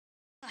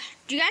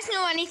Do you guys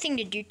know anything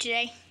to do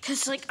today?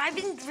 Because, like, I've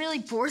been really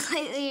bored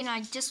lately, and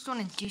I just want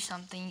to do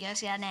something. You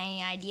guys got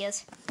any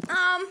ideas?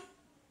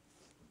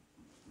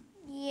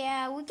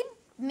 Yeah, we could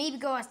maybe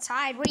go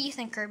outside. What do you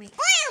think, Kirby?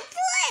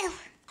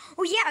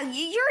 Oh, yeah,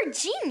 you're a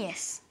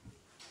genius.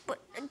 But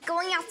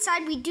going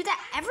outside, we do that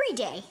every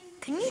day.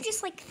 Couldn't you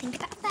just, like, think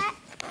about that?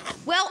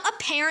 Well,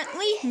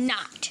 apparently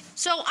not.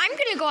 So I'm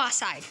going to go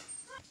outside.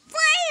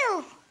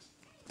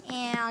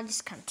 Yeah, I'll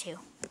just come too.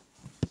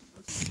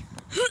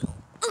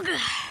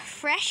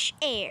 Fresh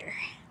air.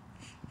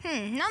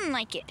 Nothing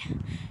like it.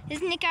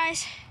 Isn't it,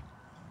 guys?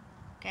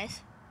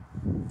 Guys?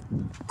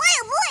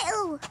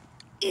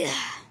 Yeah.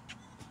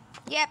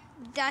 Yep,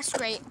 that's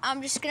great.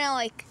 I'm just gonna,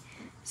 like,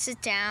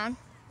 sit down.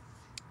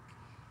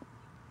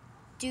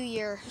 Do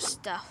your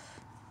stuff.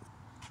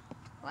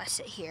 While I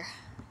sit here.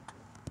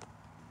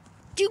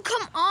 Dude,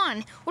 come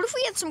on. What if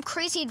we had some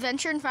crazy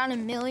adventure and found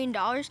 $1 million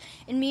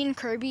and me and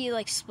Kirby,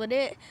 like, split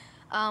it,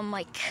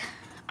 like,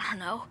 I don't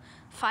know,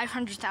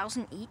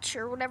 500,000 each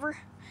or whatever,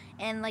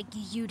 and, like,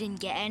 you didn't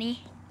get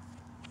any?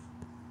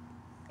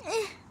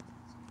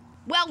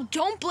 Well,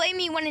 don't blame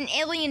me when an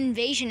alien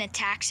invasion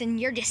attacks and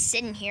you're just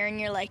sitting here and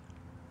you're like,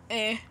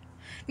 Me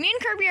and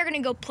Kirby are gonna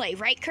go play,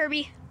 right,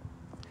 Kirby?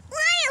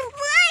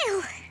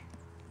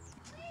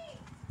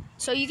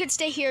 So you could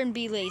stay here and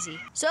be lazy.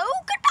 So,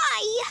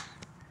 goodbye!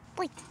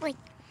 Wait.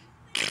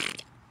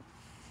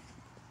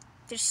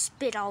 There's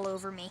spit all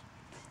over me.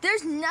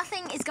 There's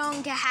nothing is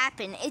going to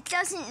happen. It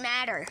doesn't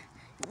matter.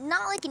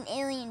 Not like an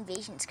alien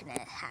invasion's gonna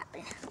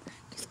happen. I'm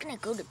just gonna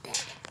go to bed.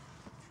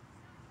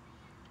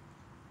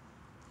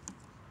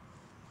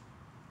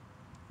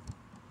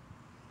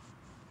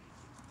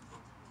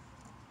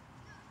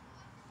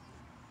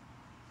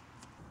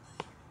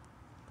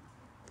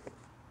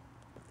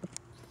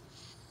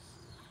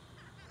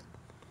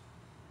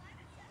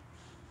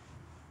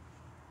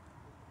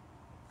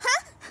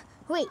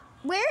 Wait,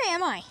 where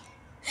am I?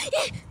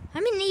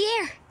 I'm in the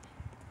air.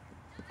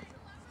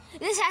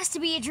 This has to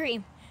be a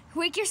dream.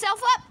 Wake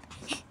yourself up.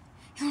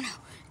 Oh no,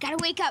 gotta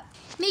wake up.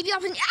 Maybe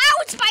I'll...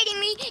 Ow, it's biting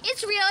me.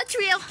 It's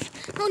real.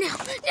 Oh no,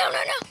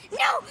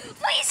 no,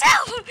 please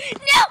help.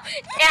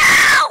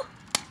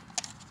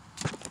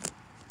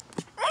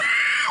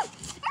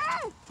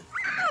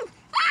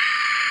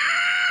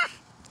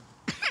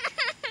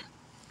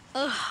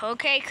 No.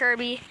 Okay,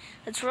 Kirby.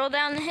 Let's roll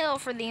down the hill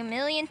for the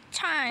 1,000,000th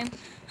time.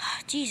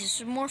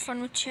 Jesus, more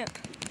fun with Chip.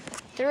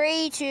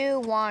 3, 2,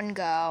 1,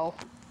 go.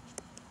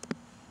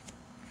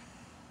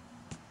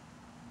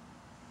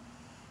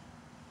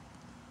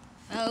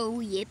 Oh,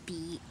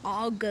 yippee.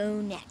 I'll go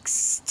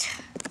next.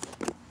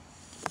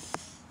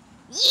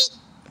 Yeet!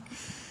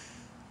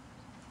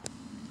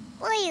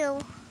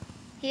 Well,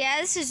 yeah,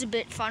 this is a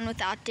bit fun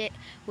without it,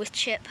 with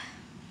Chip.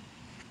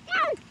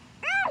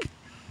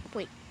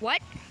 Wait,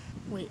 what?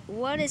 Wait,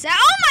 what is that?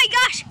 Oh my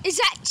gosh! Is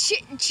that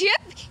Chip?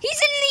 He's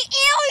in the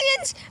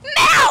alien's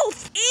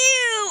mouth!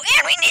 Ew!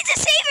 And we need to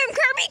save him,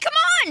 Kirby! Come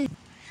on!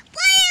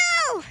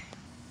 Woo!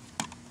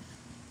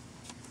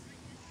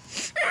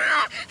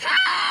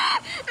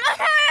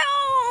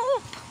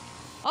 Help!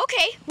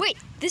 Okay, wait.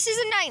 This is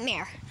a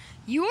nightmare.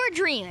 You are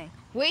dreaming.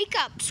 Wake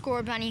up,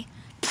 Scorebunny.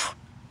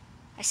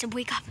 I said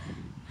wake up.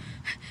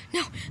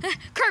 No,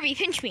 Kirby,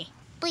 pinch me.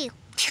 Ow,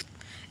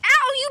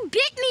 you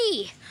bit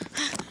me!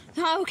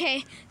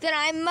 Okay, then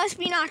I must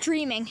be not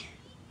dreaming.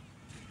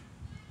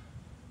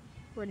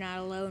 We're not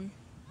alone.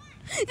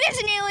 There's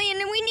an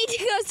alien and we need to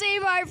go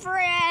save our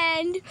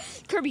friend.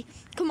 Kirby,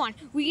 come on.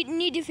 We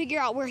need to figure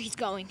out where he's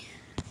going.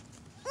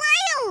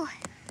 Wow!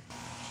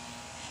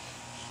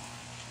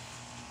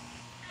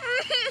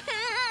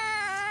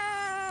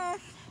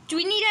 Do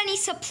we need any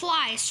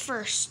supplies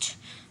first?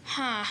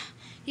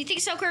 You think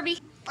so, Kirby?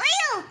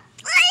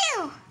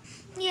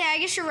 Yeah, I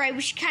guess you're right.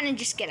 We should kind of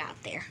just get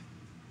out there.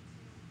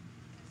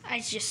 I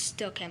just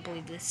still can't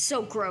believe this.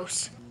 So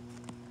gross.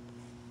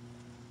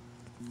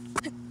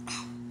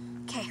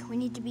 Okay, we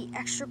need to be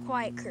extra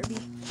quiet, Kirby,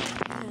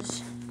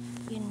 because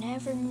you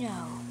never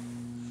know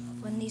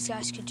when these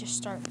guys could just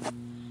start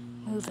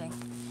moving.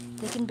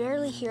 They can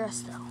barely hear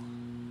us, though.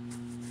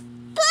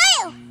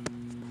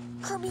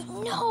 Kirby,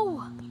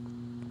 no!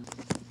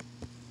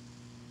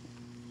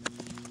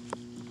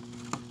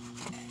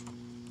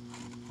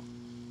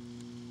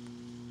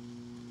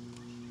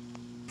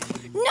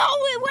 No,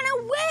 it went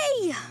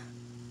away!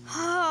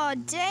 Oh,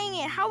 dang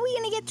it. How are we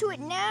going to get to it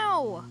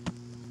now?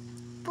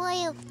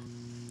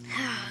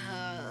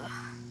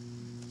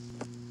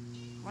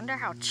 Wonder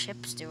how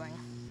Chip's doing.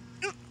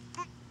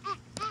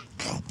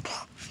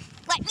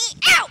 Let me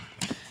out!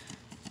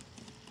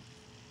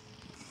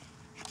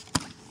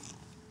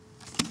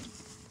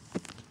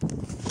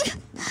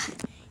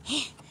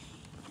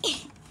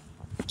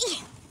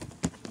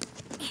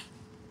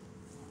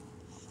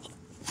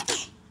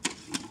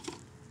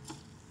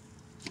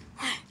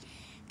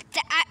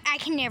 I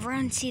can never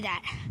unsee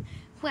that.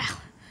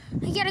 Well,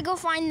 we gotta go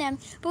find them,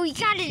 but we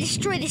gotta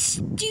destroy this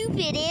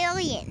stupid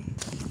alien.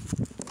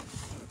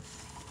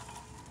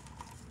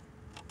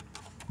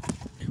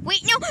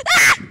 Wait, no!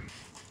 Ah!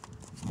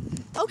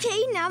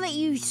 Okay, now that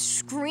you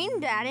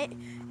screamed at it,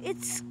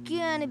 it's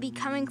gonna be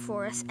coming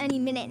for us any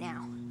minute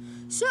now.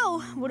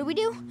 So, what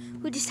do?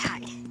 We just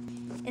hide.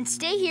 And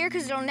stay here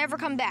because it'll never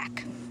come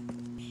back.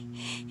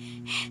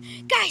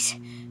 Guys,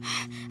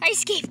 I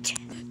escaped.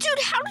 Dude,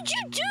 how did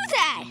you do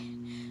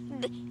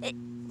that?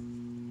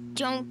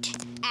 Don't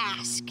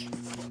ask.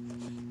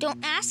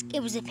 Don't ask,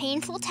 it was a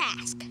painful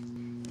task.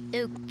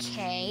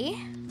 Okay.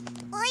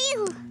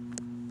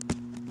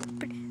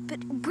 But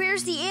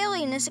where's the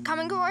alien? Is it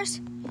coming for us?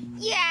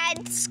 Yeah,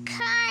 it's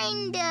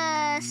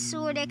kinda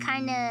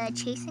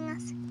chasing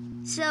us.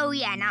 So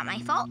yeah, not my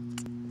fault.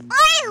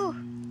 Ew!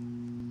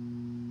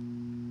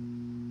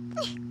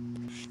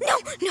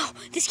 No,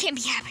 this can't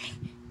be happening.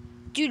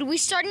 Dude, we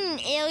started an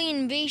alien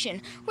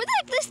invasion. Where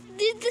the heck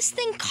did this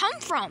thing come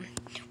from?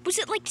 Was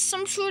it like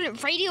some sort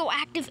of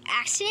radioactive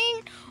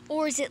accident?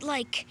 Or is it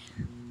like...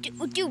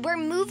 Dude, we're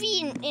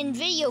movie and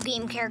video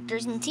game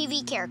characters and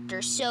TV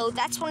characters, so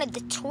that's one of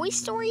the Toy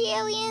Story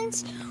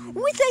aliens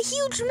with a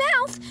huge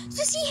mouth.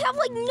 Does he have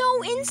like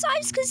no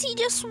insides because he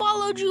just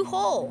swallowed you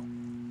whole?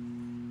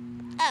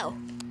 Oh.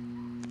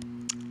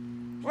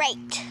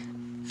 Right.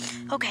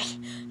 Okay,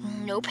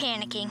 no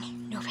panicking.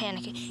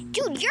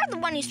 Dude, you're the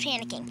one who's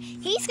panicking.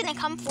 He's gonna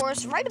come for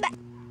us right about...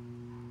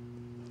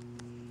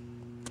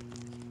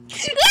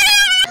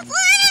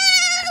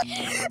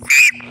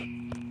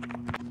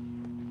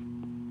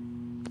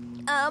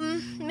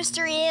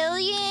 Mr.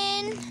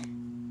 Alien,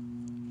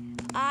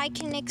 I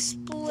can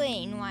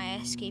explain why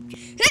I escaped.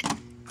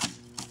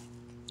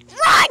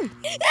 Run!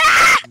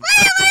 Ah!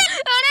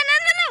 Oh,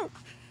 no!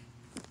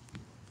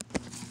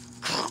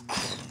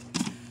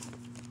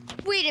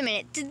 Wait a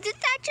minute, did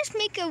that just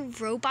make a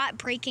robot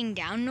breaking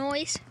down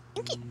noise?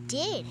 I think it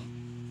did.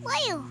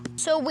 Wow.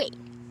 So wait,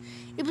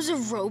 it was a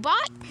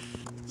robot?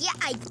 Yeah,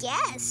 I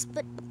guess,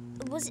 but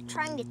was it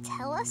trying to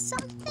tell us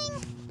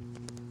something?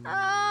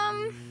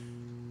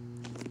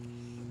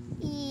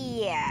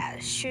 Yeah,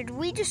 should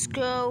we just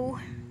go?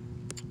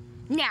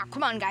 Now,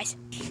 come on, guys.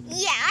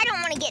 Yeah, I don't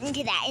want to get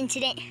into that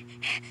incident.